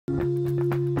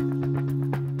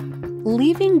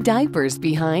Leaving diapers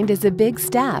behind is a big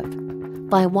step.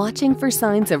 By watching for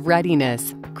signs of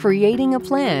readiness, creating a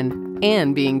plan,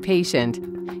 and being patient,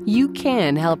 you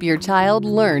can help your child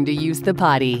learn to use the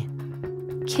potty.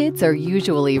 Kids are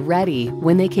usually ready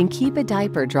when they can keep a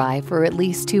diaper dry for at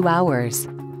least 2 hours.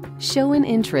 Show an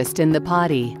interest in the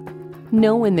potty.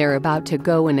 Know when they're about to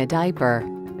go in a diaper,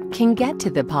 can get to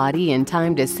the potty in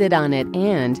time to sit on it,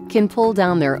 and can pull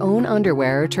down their own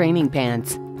underwear or training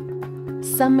pants.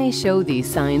 Some may show these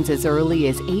signs as early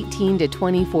as 18 to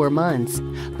 24 months,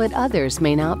 but others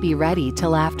may not be ready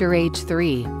till after age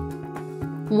 3.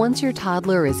 Once your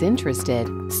toddler is interested,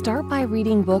 start by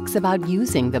reading books about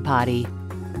using the potty.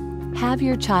 Have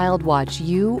your child watch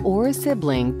you or a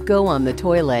sibling go on the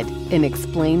toilet and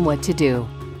explain what to do.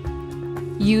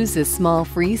 Use a small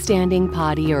freestanding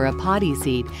potty or a potty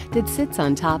seat that sits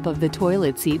on top of the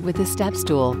toilet seat with a step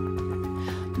stool.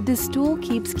 The stool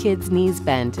keeps kids' knees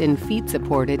bent and feet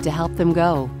supported to help them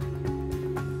go.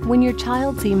 When your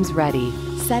child seems ready,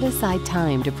 set aside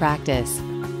time to practice.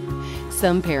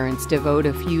 Some parents devote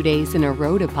a few days in a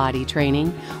row to potty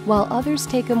training, while others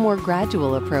take a more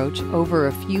gradual approach over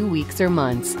a few weeks or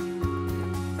months.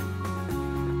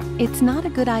 It's not a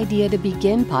good idea to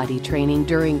begin potty training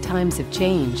during times of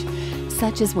change,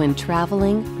 such as when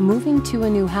traveling, moving to a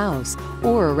new house,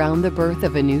 or around the birth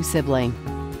of a new sibling.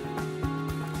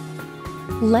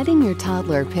 Letting your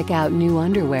toddler pick out new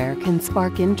underwear can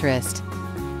spark interest.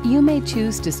 You may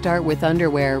choose to start with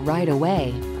underwear right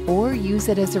away or use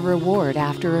it as a reward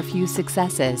after a few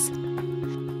successes.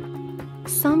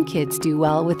 Some kids do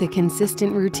well with a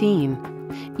consistent routine.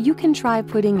 You can try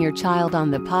putting your child on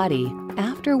the potty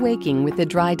after waking with a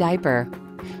dry diaper,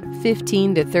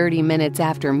 15 to 30 minutes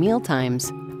after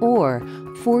mealtimes, or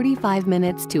 45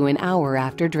 minutes to an hour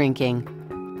after drinking.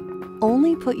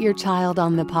 Only put your child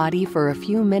on the potty for a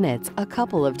few minutes a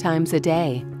couple of times a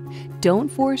day. Don't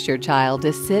force your child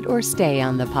to sit or stay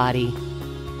on the potty.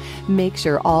 Make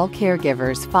sure all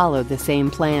caregivers follow the same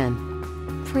plan.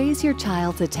 Praise your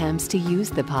child's attempts to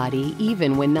use the potty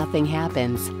even when nothing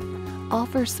happens.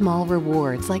 Offer small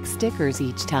rewards like stickers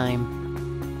each time.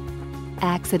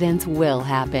 Accidents will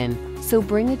happen, so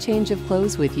bring a change of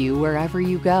clothes with you wherever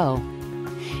you go.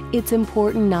 It's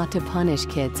important not to punish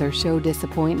kids or show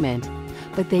disappointment,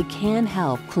 but they can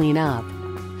help clean up.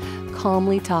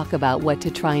 Calmly talk about what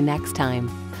to try next time,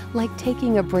 like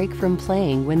taking a break from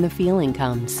playing when the feeling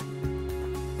comes.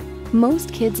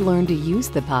 Most kids learn to use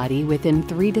the potty within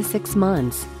 3 to 6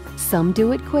 months. Some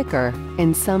do it quicker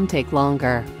and some take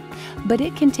longer, but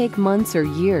it can take months or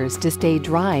years to stay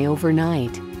dry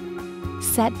overnight.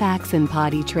 Setbacks in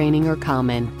potty training are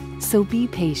common, so be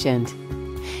patient.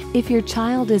 If your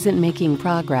child isn't making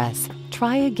progress,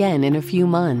 try again in a few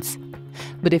months.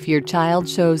 But if your child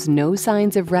shows no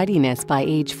signs of readiness by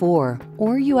age 4,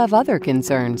 or you have other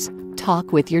concerns,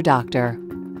 talk with your doctor.